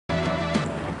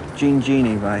Gene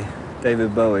Genie by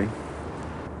David Bowie,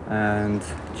 and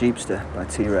Jeepster by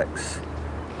T-Rex,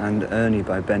 and Ernie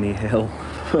by Benny Hill.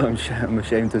 I'm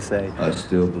ashamed to say. I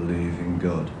still believe in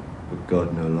God, but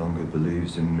God no longer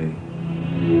believes in me.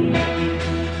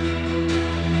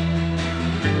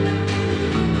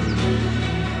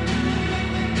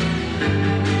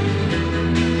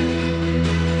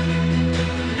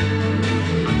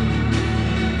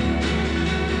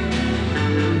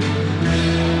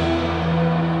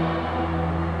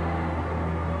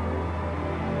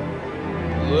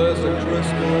 There's a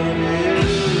crystal view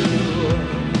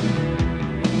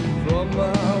from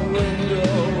my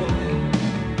window,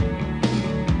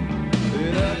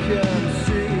 and I can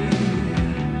see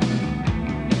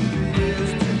the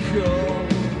years to come.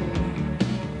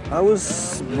 I was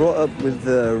brought up with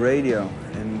the radio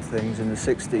and things in the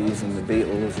 60s and the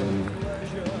Beatles and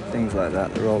things like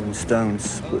that, the Rolling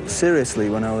Stones. But seriously,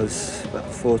 when I was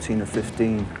about 14 or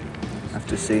 15,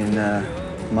 after seeing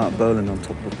Mark Bolan on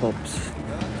Top of the Pops,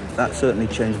 that certainly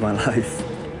changed my life.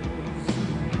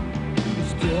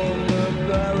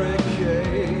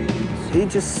 He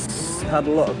just had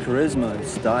a lot of charisma and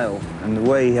style, and the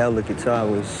way he held the guitar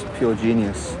was pure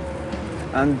genius.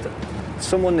 And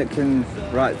someone that can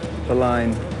write the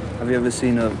line, have you ever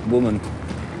seen a woman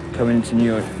coming into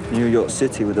New York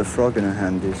City with a frog in her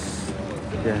hand, is,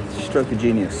 yeah, stroke of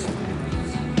genius.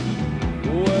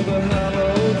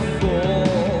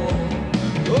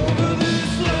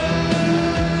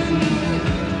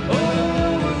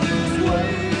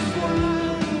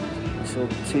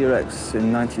 T-Rex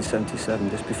in 1977,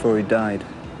 just before he died,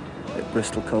 at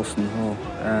Bristol Colston Hall.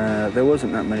 There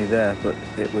wasn't that many there, but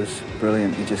it was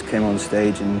brilliant. He just came on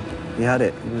stage and he had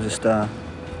it. He was a star.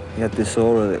 He had this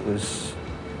aura that was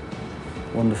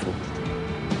wonderful.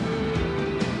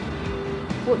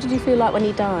 What did you feel like when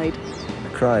he died? I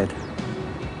cried.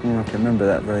 I can remember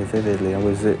that very vividly. I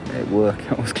was at work.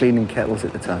 I was cleaning kettles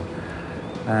at the time.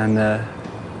 And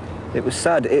it was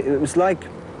sad. It was like,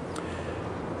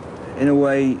 in a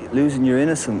way, losing your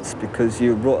innocence, because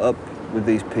you were brought up with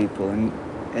these people, and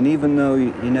even though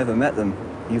you never met them,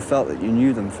 you felt that you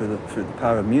knew them through the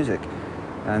power of music.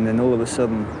 And then all of a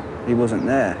sudden, he wasn't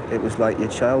there. It was like your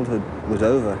childhood was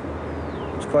over.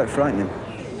 It was quite frightening.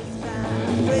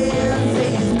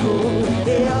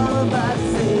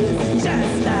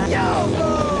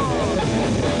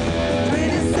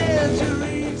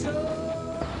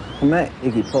 I met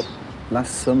Iggy Pop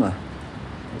last summer.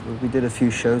 We did a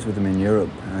few shows with him in Europe,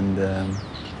 and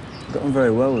got on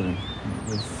very well with him. It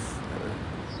was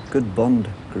a good bond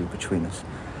grew between us.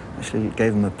 Actually, it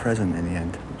gave him a present in the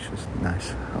end, which was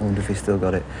nice. I wonder if he still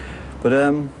got it. But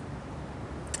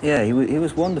yeah, he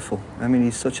was wonderful. I mean,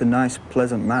 he's such a nice,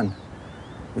 pleasant man,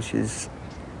 which is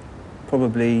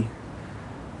probably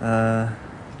not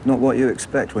what you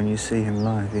expect when you see him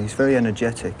live. He's very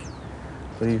energetic,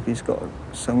 but he's got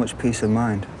so much peace of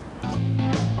mind.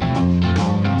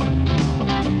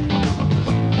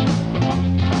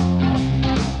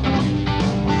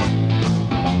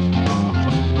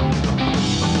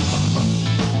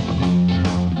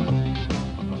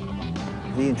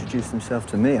 He introduced himself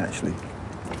to me, actually.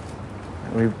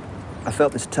 I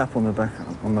felt this tap on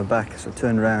my back, so I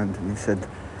turned around and he said,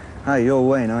 "Hi, you're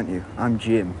Wayne, aren't you? I'm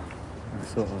Jim." That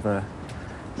sort of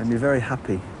made me very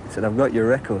happy. He said, "I've got your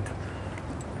record."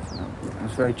 I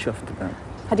was very chuffed about it.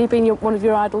 Had he been one of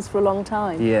your idols for a long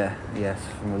time? Yeah, yes,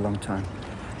 from a long time.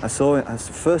 I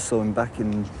first saw him back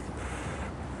in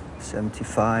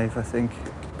 '75, I think,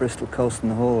 Bristol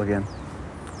Colston Hall again.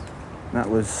 That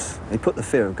was, he put the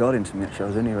fear of God into me, actually. I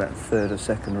was only about third or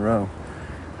second row.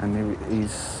 And he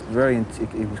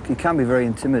can be very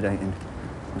intimidating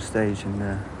on stage, and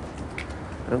I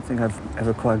don't think I've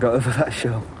ever quite got over that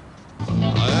show. I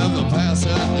am the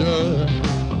passenger,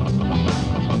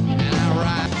 and I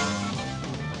ride.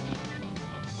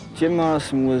 Jim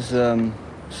Morrison was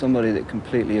somebody that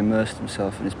completely immersed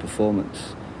himself in his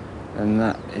performance, and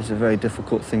that is a very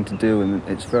difficult thing to do, and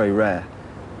it's very rare.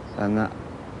 And that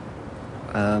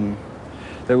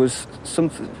there was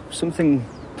something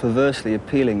perversely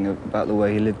appealing about the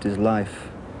way he lived his life.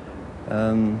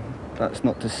 That's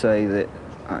not to say that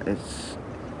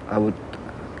I would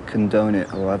condone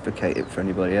it or advocate it for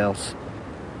anybody else.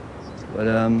 But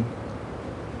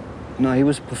no, he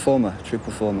was a performer, a true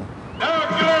performer. No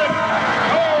good,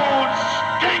 cold,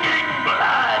 stinging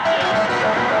blood.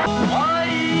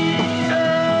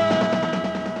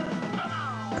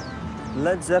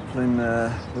 Led Zeppelin,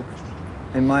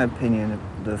 in my opinion,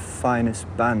 the finest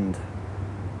band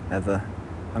ever.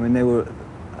 I mean, they were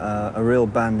a real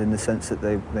band in the sense that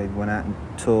they went out and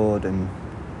toured, and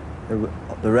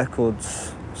the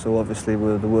records, so obviously,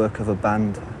 were the work of a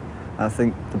band. I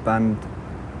think the band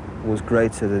was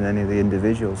greater than any of the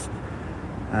individuals.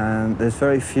 And there's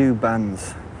very few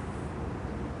bands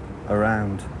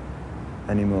around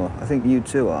anymore. I think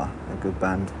U2 are a good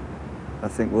band. I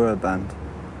think we're a band.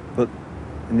 But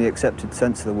in the accepted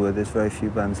sense of the word, there's very few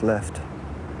bands left.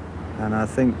 And I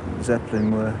think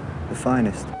Zeppelin were the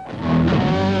finest.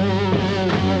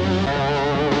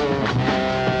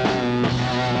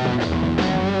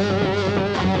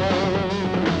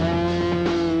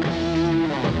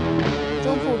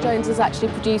 Jones has actually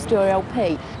produced your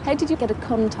LP. How did you get a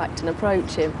contact and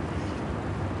approach him?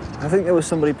 I think there was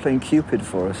somebody playing Cupid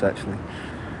for us, actually.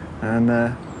 And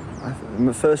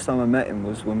the first time I met him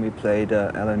was when we played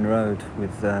Ellen Road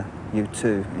with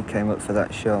U2. He came up for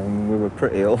that show and we were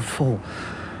pretty awful.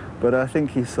 But I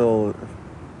think he saw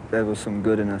there was some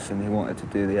good in us and he wanted to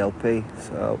do the LP.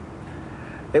 So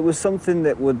it was something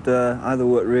that would either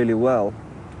work really well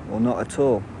or not at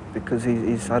all, because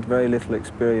he's had very little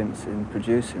experience in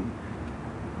producing.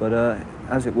 But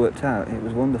as it worked out, it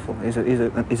was wonderful.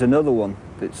 He's another one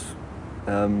that's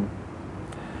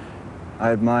I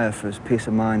admire for his peace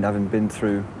of mind, having been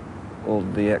through all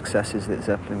the excesses that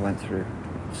Zeppelin went through.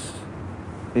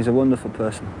 He's a wonderful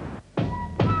person.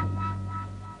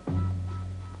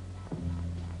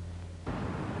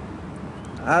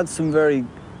 I had some very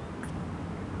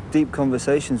deep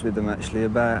conversations with them, actually,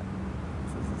 about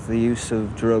the use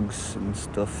of drugs and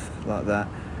stuff like that.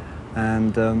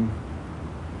 And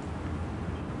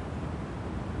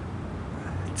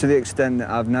to the extent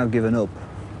that I've now given up,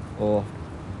 or,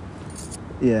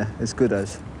 yeah, as good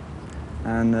as.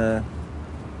 And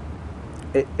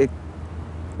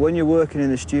when you're working in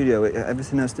the studio,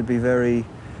 everything has to be very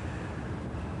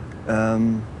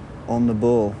on the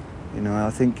ball, you know. I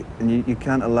think, and you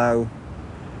can't allow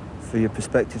for your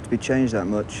perspective to be changed that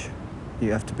much.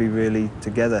 You have to be really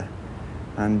together,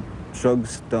 and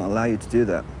drugs don't allow you to do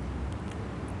that.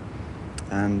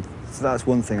 And so that's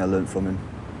one thing I learned from him.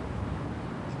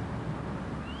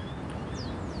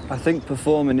 I think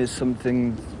performing is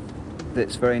something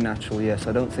that's very natural, yes.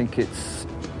 I don't think it's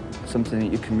something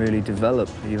that you can really develop.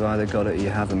 You've either got it or you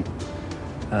haven't.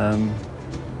 And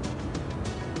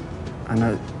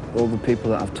all the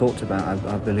people that I've talked about,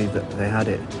 I believe that they had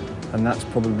it. And that's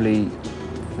probably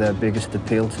their biggest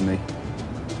appeal to me.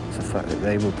 It's the fact that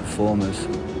they were performers,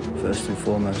 first and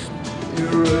foremost. You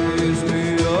raise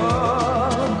me up.